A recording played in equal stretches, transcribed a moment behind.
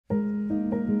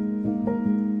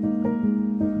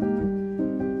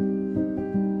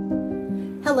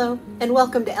Hello and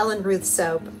welcome to Ellen Ruth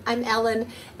Soap. I'm Ellen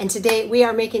and today we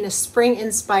are making a spring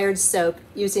inspired soap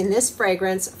using this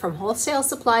fragrance from Wholesale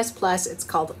Supplies Plus. It's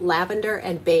called Lavender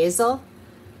and Basil.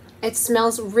 It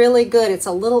smells really good. It's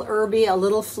a little herby, a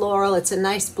little floral. It's a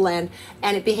nice blend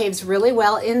and it behaves really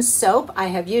well in soap. I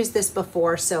have used this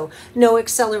before, so no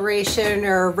acceleration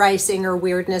or ricing or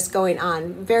weirdness going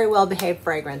on. Very well behaved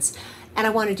fragrance. And I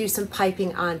want to do some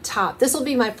piping on top. This will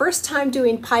be my first time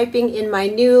doing piping in my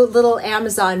new little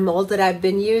Amazon mold that I've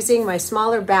been using, my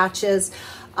smaller batches.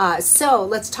 So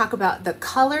let's talk about the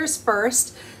colors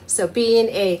first. So being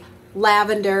a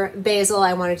lavender basil,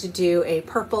 I wanted to do a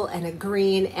purple and a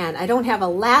green, and I don't have a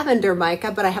lavender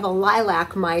mica, but I have a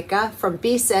lilac mica from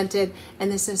Bee Scented,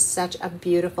 and this is such a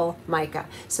beautiful mica.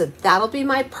 So that'll be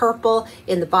my purple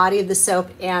in the body of the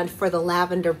soap, and for the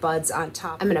lavender buds on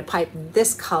top, I'm going to pipe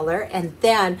this color, and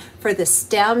then for the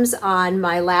stems on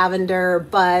my lavender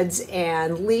buds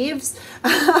and leaves,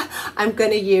 I'm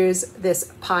going to use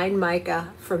this pine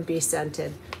mica from Bee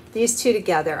Scented. These two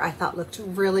together I thought looked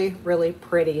really, really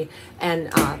pretty,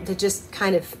 and they're just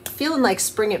kind of feeling like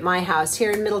spring at my house here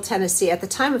in Middle Tennessee. At the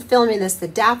time of filming this, the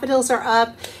daffodils are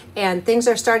up and things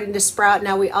are starting to sprout.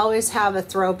 Now we always have a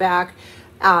throwback.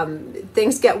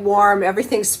 Things get warm,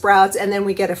 everything sprouts, and then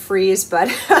we get a freeze, but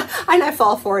and I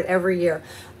fall for it every year.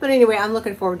 But anyway, I'm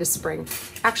looking forward to spring.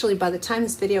 Actually, by the time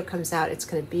this video comes out, it's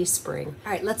going to be spring.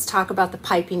 All right, let's talk about the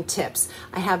piping tips.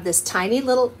 I have this tiny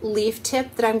little leaf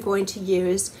tip that I'm going to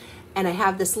use, and I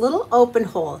have this little open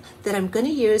hole that I'm going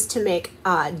to use to make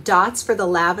dots for the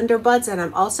lavender buds, and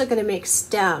I'm also going to make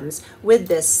stems with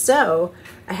this. So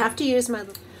I have to use my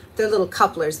little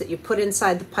couplers that you put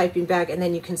inside the piping bag, and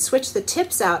then you can switch the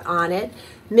tips out on it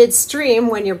midstream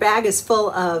when your bag is full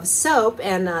of soap,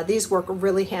 and these work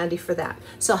really handy for that.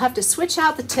 So I'll have to switch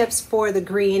out the tips for the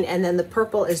green, and then the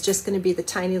purple is just going to be the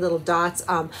tiny little dots.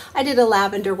 I did a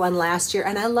lavender one last year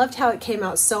and I loved how it came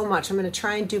out so much. I'm going to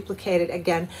try and duplicate it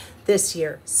again this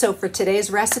year. So for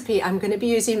today's recipe, I'm going to be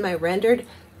using my rendered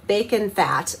bacon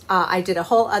fat. I did a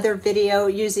whole other video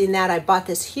using that. I bought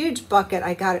this huge bucket.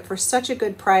 I got it for such a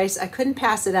good price. I couldn't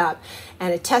pass it up,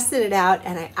 and I tested it out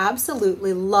and I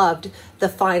absolutely loved the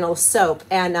final soap.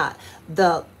 And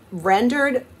the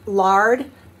rendered lard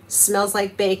smells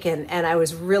like bacon, and I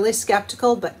was really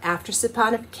skeptical, but after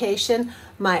saponification,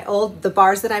 the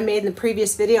bars that I made in the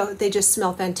previous video, they just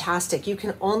smell fantastic. You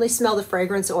can only smell the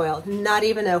fragrance oil, not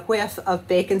even a whiff of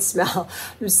bacon smell.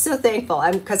 I'm so thankful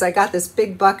because I got this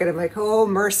big bucket. I'm like, oh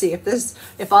mercy,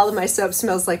 if all of my soap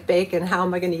smells like bacon, how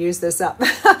am I going to use this up?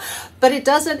 But it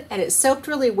doesn't, and it soaked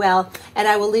really well, and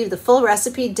I will leave the full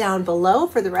recipe down below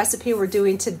for the recipe we're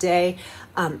doing today.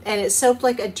 And it soaked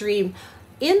like a dream.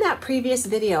 In that previous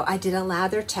video, I did a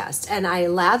lather test, and I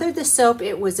lathered the soap.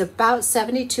 It was about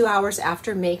 72 hours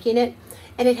after making it,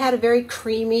 and it had a very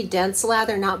creamy, dense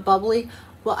lather, not bubbly.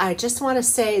 Well, I just want to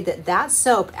say that that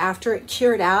soap, after it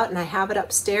cured out, and I have it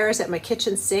upstairs at my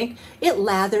kitchen sink, it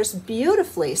lathers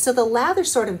beautifully. So the lather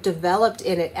sort of developed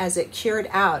in it as it cured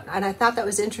out, and I thought that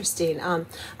was interesting.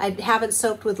 I haven't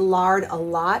soaped with lard a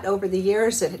lot over the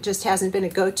years. It just hasn't been a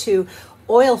go-to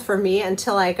oil for me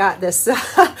until I got this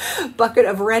bucket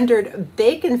of rendered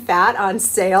bacon fat on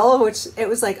sale, which it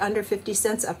was like under 50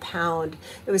 cents a pound.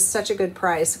 It was such a good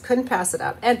price. Couldn't pass it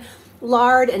up. And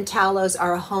lard and tallows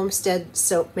are a homestead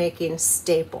soap making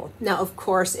staple. Now, of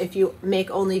course, if you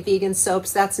make only vegan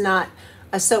soaps, that's not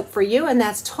a soap for you, and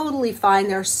that's totally fine.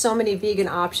 There are so many vegan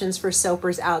options for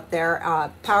soapers out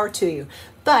there. Power to you.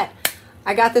 But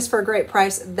I got this for a great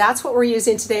price. That's what we're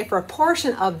using today for a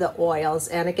portion of the oils.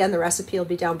 And again, the recipe will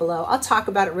be down below. I'll talk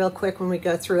about it real quick when we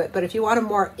go through it. But if you want a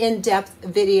more in-depth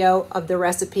video of the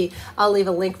recipe, I'll leave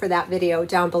a link for that video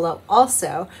down below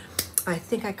also. I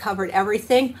think I covered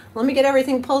everything. Let me get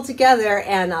everything pulled together,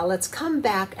 and let's come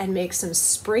back and make some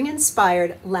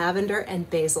spring-inspired lavender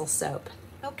and basil soap.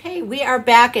 Okay, we are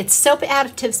back. It's soap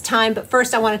additives time, but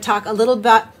first I want to talk a little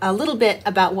bit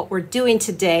about what we're doing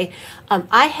today.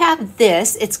 I have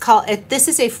this. This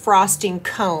is a frosting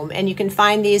comb, and you can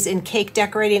find these in cake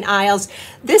decorating aisles.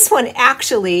 This one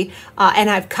actually, and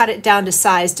I've cut it down to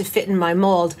size to fit in my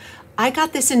mold. I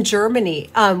got this in Germany.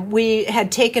 We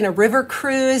had taken a river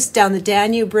cruise down the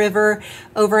Danube River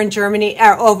over in Germany,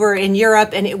 or over in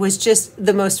Europe, and it was just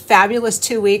the most fabulous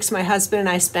 2 weeks my husband and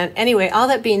I spent. Anyway, all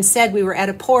that being said, we were at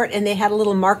a port and they had a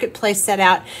little marketplace set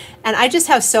out, and I just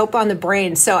have soap on the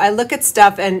brain. So I look at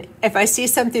stuff, and if I see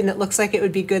something that looks like it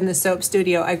would be good in the soap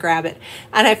studio, I grab it.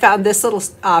 And I found this little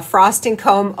frosting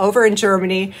comb over in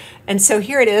Germany, and so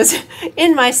here it is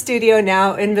in my studio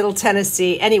now in Middle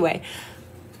Tennessee. Anyway,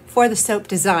 for the soap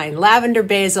design, lavender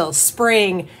basil,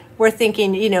 spring, we're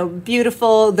thinking, you know,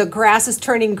 beautiful, the grass is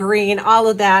turning green, all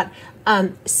of that.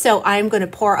 So I'm going to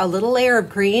pour a little layer of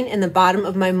green in the bottom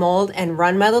of my mold and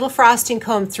run my little frosting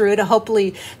comb through to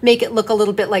hopefully make it look a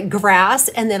little bit like grass.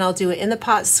 And then I'll do it in the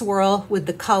pot swirl with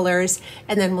the colors,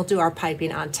 and then we'll do our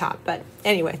piping on top. But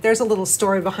anyway, there's a little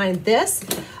story behind this.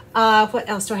 What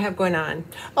else do I have going on?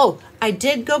 Oh, I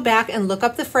did go back and look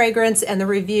up the fragrance and the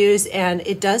reviews, and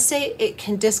it does say it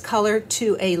can discolor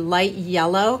to a light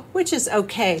yellow, which is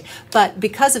okay. But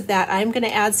because of that, I'm going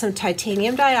to add some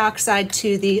titanium dioxide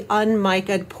to the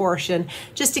unmica'd portion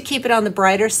just to keep it on the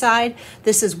brighter side.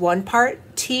 This is 1 part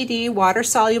TD,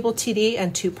 water-soluble TD,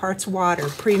 and 2 parts water,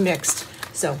 pre-mixed.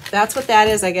 So that's what that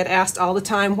is. I get asked all the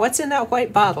time, what's in that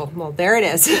white bottle? Well, there it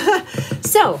is.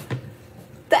 So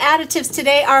the additives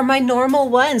today are my normal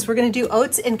ones. We're going to do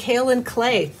oats and kaolin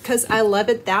clay because I love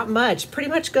it that much. Pretty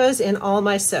much goes in all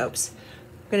my soaps.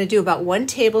 I'm going to do about 1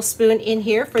 tablespoon in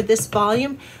here for this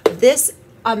volume. This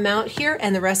amount here,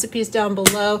 and the recipes down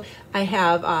below, I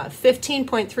have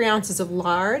 15.3 ounces of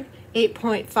lard,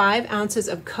 8.5 ounces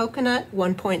of coconut,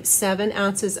 1.7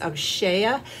 ounces of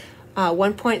shea,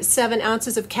 1.7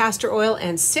 ounces of castor oil,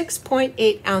 and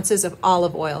 6.8 ounces of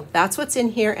olive oil. That's what's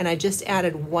in here, and I just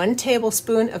added 1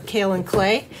 tablespoon of kaolin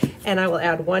clay, and I will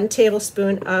add 1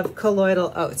 tablespoon of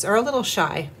colloidal oats, or a little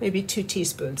shy, maybe 2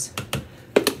 teaspoons.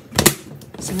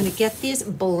 So I'm going to get these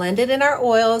blended in our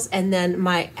oils, and then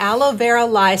my aloe vera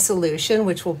lye solution,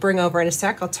 which we'll bring over in a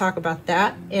sec. I'll talk about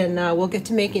that, and we'll get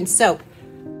to making soap.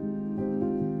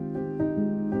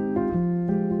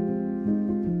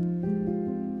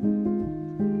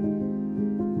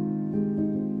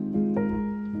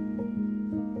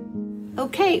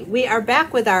 Okay, we are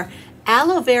back with our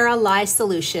aloe vera lye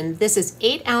solution. This is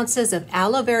 8 ounces of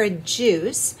aloe vera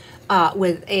juice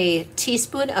with a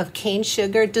teaspoon of cane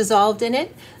sugar dissolved in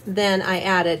it. Then I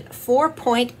added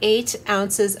 4.8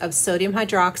 ounces of sodium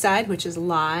hydroxide, which is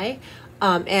lye,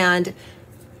 and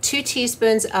 2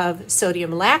 teaspoons of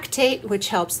sodium lactate, which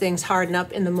helps things harden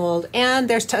up in the mold. And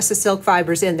there's tons of silk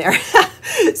fibers in there.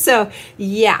 So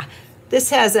yeah,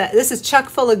 this is chock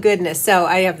full of goodness. So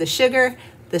I have the sugar,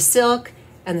 the silk,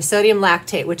 and the sodium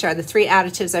lactate, which are the 3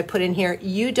 additives I put in here.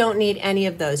 You don't need any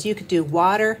of those. You could do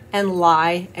water and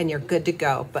lye and you're good to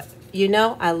go. But you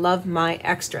know, I love my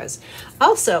extras.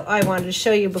 Also, I wanted to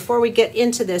show you before we get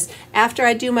into this, after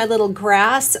I do my little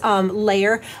grass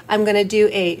layer, I'm going to do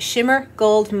a shimmer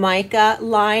gold mica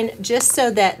line just so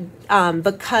that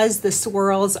because the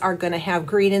swirls are going to have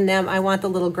green in them, I want the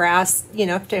little grass, you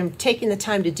know, if I'm taking the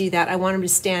time to do that, I want them to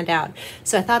stand out.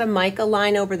 So I thought a mica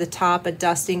line over the top, a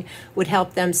dusting, would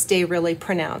help them stay really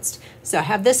pronounced. So I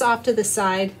have this off to the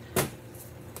side,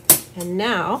 and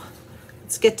now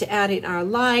let's get to adding our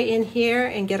lye in here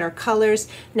and get our colors.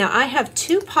 Now I have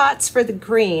 2 pots for the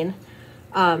green.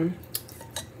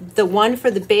 The one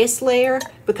for the base layer,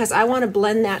 because I want to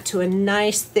blend that to a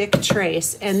nice thick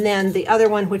trace, and then the other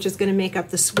one, which is going to make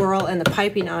up the swirl and the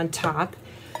piping on top.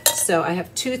 So I have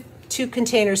two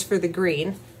containers for the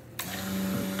green.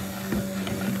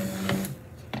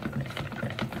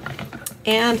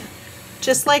 And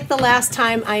just like the last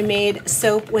time I made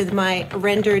soap with my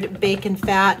rendered bacon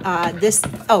fat, and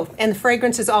the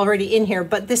fragrance is already in here,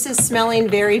 but this is smelling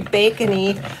very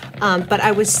bacony. But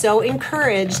I was so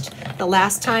encouraged the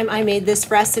last time I made this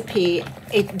recipe.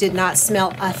 It did not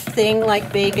smell a thing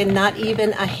like bacon, not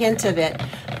even a hint of it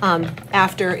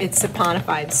after it's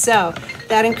saponified. So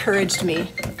that encouraged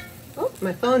me. Oh,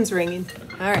 my phone's ringing.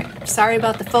 All right, sorry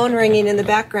about the phone ringing in the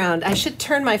background. I should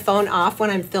turn my phone off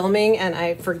when I'm filming and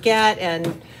I forget,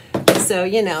 and so,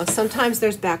 you know, sometimes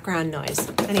there's background noise.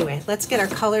 Anyway, let's get our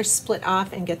colors split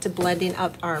off and get to blending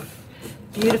up our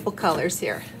beautiful colors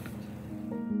here.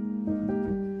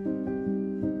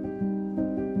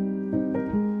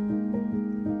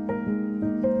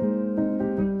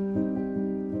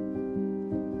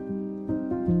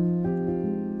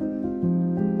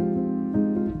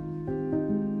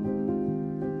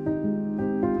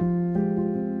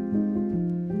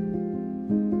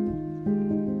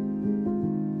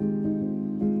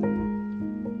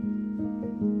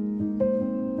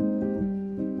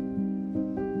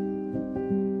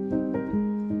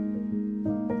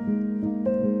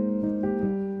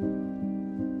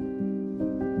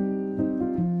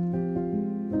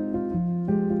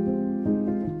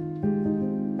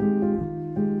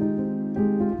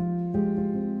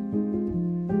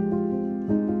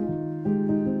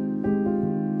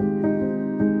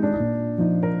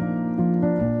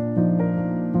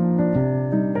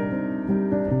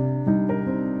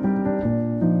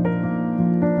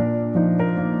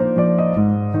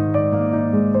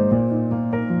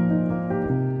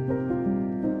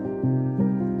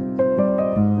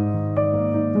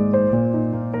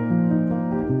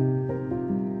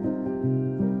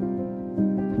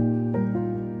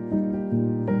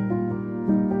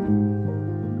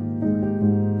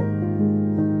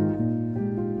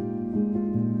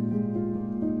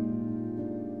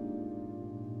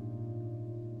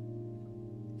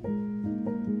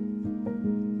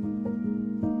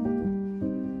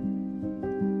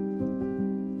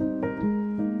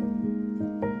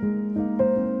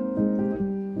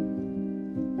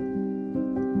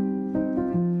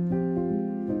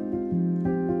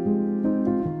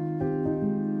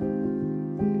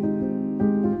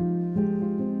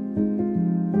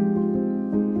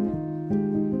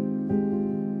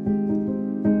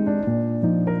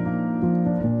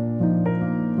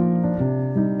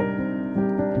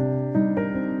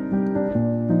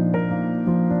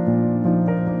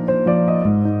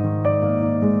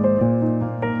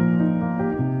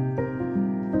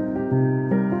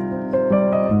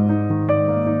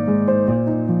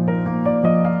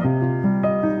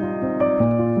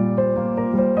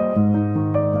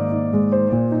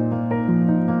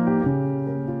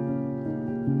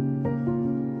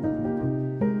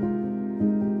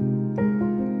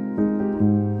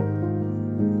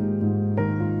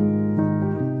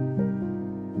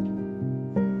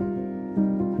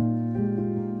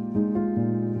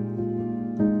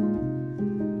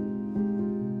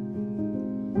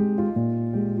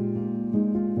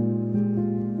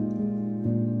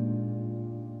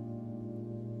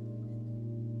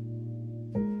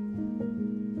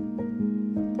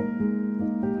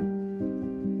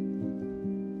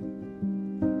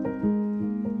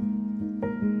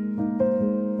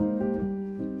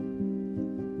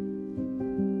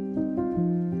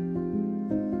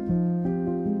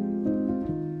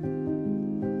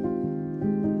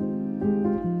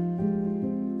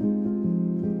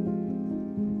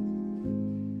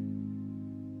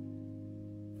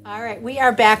 All right, we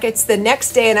are back. It's the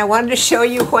next day, and I wanted to show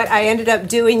you what I ended up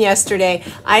doing yesterday.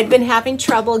 I'd been having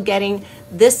trouble getting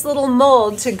this little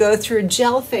mold to go through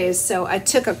gel phase, so I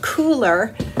took a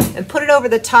cooler and put it over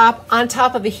the top, on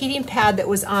top of a heating pad that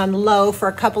was on low for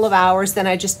a couple of hours. Then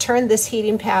I just turned this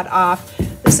heating pad off.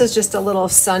 This is just a little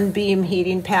sunbeam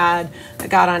heating pad I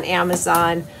got on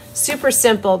Amazon. Super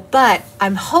simple, but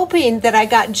I'm hoping that I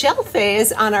got gel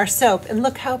phase on our soap, and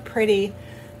look how pretty.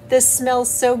 This smells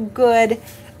so good.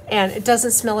 And it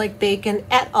doesn't smell like bacon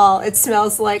at all. It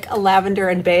smells like a lavender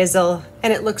and basil,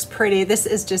 and it looks pretty. This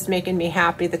is just making me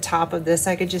happy, the top of this.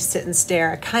 I could just sit and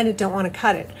stare. I kind of don't want to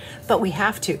cut it, but we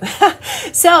have to.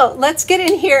 So let's get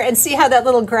in here and see how that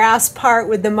little grass part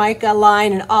with the mica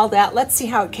line and all that, let's see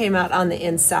how it came out on the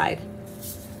inside.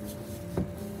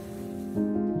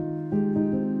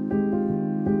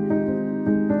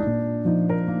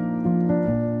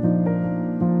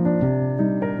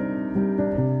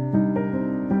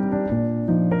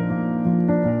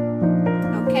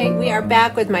 Okay, we are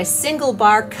back with my single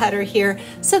bar cutter here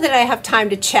so that I have time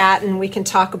to chat and we can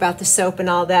talk about the soap and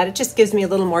all that. It just gives me a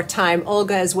little more time.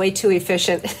 Olga is way too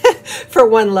efficient for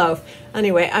one loaf.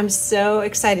 Anyway, I'm so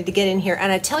excited to get in here.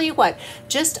 And I tell you what,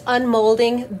 just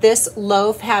unmolding this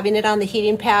loaf, having it on the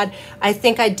heating pad, I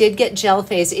think I did get gel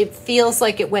phase. It feels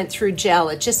like it went through gel.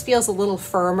 It just feels a little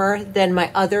firmer than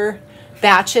my other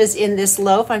batches in this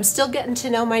loaf. I'm still getting to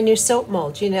know my new soap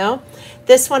mold, you know?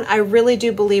 This one, I really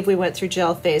do believe we went through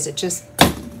gel phase. It just,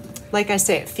 like I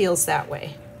say, it feels that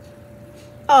way.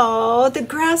 Oh, the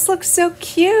grass looks so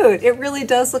cute. It really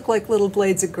does look like little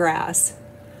blades of grass.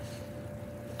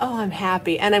 Oh, I'm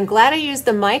happy. And I'm glad I used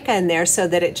the mica in there so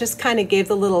that it just kind of gave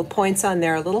the little points on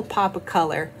there a little pop of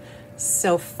color.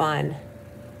 So fun.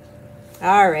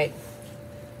 All right.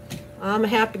 I'm a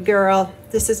happy girl.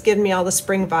 This is giving me all the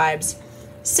spring vibes.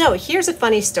 So here's a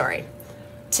funny story.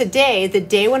 Today, the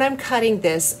day when I'm cutting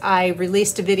this, I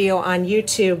released a video on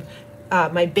YouTube,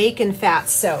 my bacon fat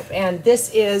soap, and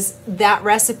this is that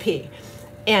recipe.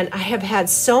 And I have had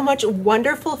so much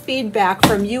wonderful feedback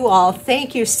from you all.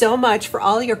 Thank you so much for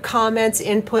all your comments,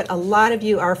 input. A lot of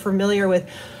you are familiar with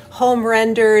home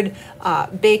rendered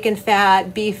bacon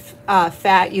fat, beef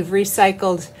fat. You've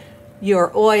recycled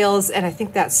your oils, and I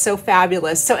think that's so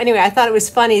fabulous. So anyway, I thought it was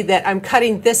funny that I'm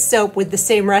cutting this soap with the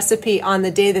same recipe on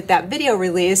the day that that video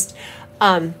released.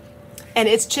 And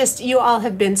it's just, you all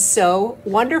have been so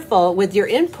wonderful with your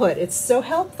input. It's so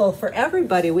helpful for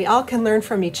everybody. We all can learn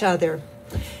from each other.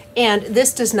 And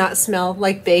this does not smell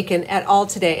like bacon at all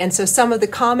today. And so some of the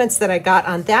comments that I got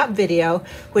on that video,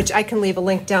 which I can leave a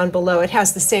link down below, it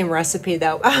has the same recipe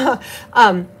though,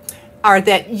 are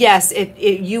that yes,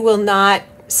 you will not,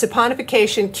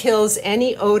 saponification kills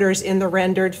any odors in the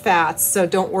rendered fats, so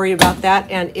don't worry about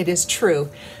that, and it is true.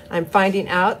 I'm finding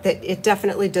out that it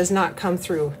definitely does not come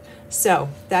through. So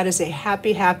that is a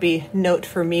happy, happy note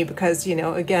for me because, you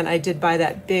know, again, I did buy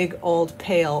that big old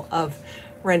pail of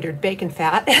rendered bacon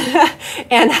fat,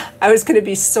 and I was going to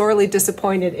be sorely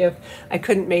disappointed if I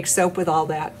couldn't make soap with all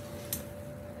that.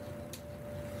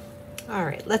 All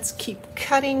right, let's keep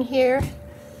cutting here.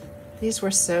 These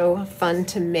were so fun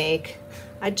to make.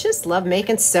 I just love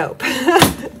making soap.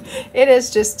 It is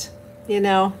just, you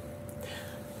know,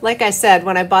 like I said,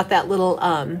 when I bought that little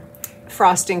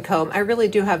frosting comb, I really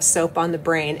do have soap on the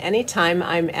brain. Anytime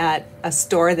I'm at a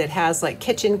store that has like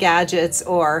kitchen gadgets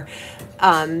or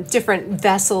different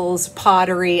vessels,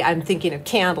 pottery, I'm thinking of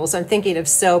candles, I'm thinking of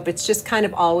soap. It's just kind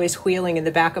of always wheeling in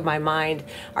the back of my mind.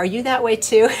 Are you that way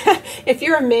too? If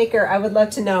you're a maker, I would love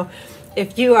to know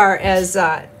if you are as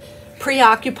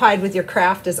preoccupied with your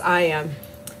craft as I am.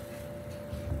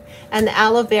 And the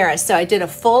aloe vera. So I did a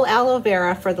full aloe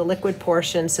vera for the liquid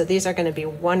portion. So these are going to be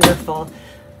wonderful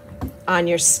on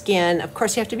your skin. Of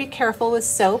course, you have to be careful with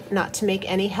soap not to make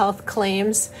any health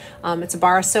claims. It's a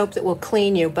bar of soap that will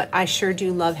clean you, but I sure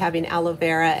do love having aloe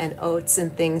vera and oats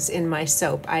and things in my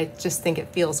soap. I just think it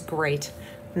feels great.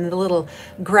 And the little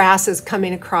grass is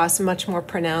coming across much more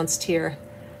pronounced here.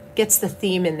 Gets the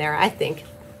theme in there, I think.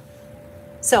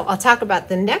 So I'll talk about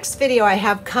the next video I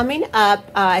have coming up.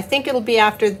 I think it'll be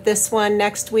after this one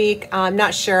next week. I'm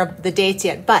not sure of the dates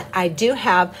yet, but I do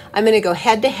have, I'm gonna go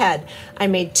head to head. I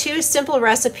made two simple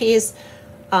recipes,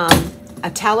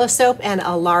 a tallow soap and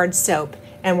a lard soap.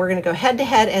 And we're gonna go head to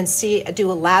head and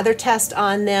do a lather test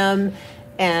on them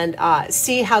and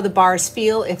see how the bars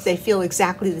feel, if they feel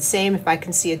exactly the same, if I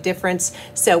can see a difference.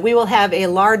 So we will have a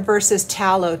lard versus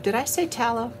tallow. Did I say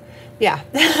tallow? Yeah,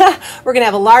 we're gonna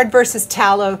have a lard versus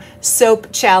tallow soap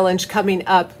challenge coming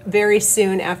up very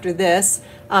soon after this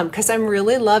because I'm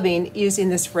really loving using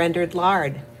this rendered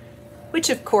lard,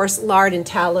 which of course lard and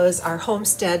tallows are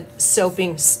homestead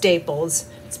soaping staples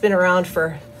It's been around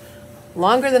for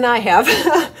longer than I have.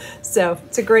 So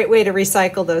it's a great way to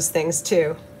recycle those things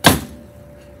too.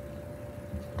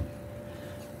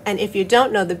 And if you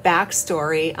don't know the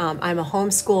backstory, I'm a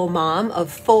homeschool mom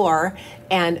of 4,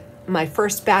 and my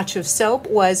first batch of soap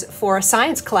was for a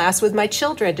science class with my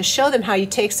children to show them how you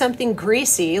take something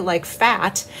greasy like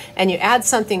fat and you add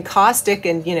something caustic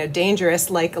and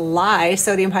dangerous like lye,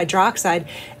 sodium hydroxide,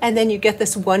 and then you get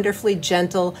this wonderfully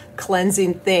gentle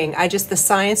cleansing thing. The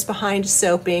science behind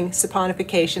soaping,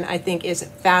 saponification, I think is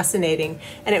fascinating,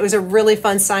 and it was a really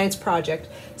fun science project.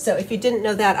 So if you didn't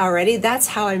know that already, that's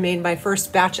how I made my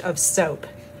first batch of soap.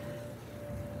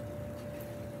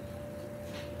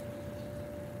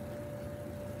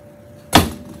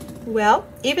 Well,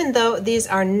 even though these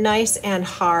are nice and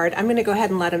hard, I'm going to go ahead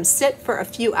and let them sit for a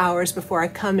few hours before I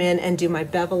come in and do my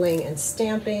beveling and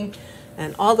stamping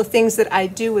and all the things that I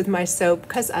do with my soap,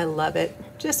 because I love it,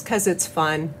 just because it's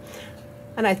fun.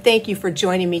 And I thank you for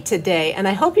joining me today, and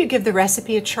I hope you give the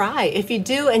recipe a try. If you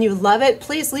do and you love it,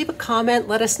 please leave a comment,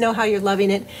 let us know how you're loving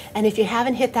it. And if you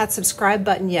haven't hit that subscribe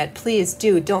button yet, please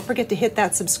do. Don't forget to hit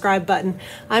that subscribe button.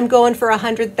 I'm going for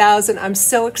 100,000. I'm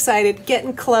so excited,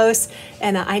 getting close,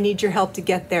 and I need your help to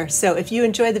get there. So if you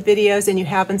enjoy the videos and you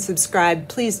haven't subscribed,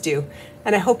 please do.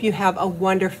 And I hope you have a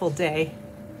wonderful day.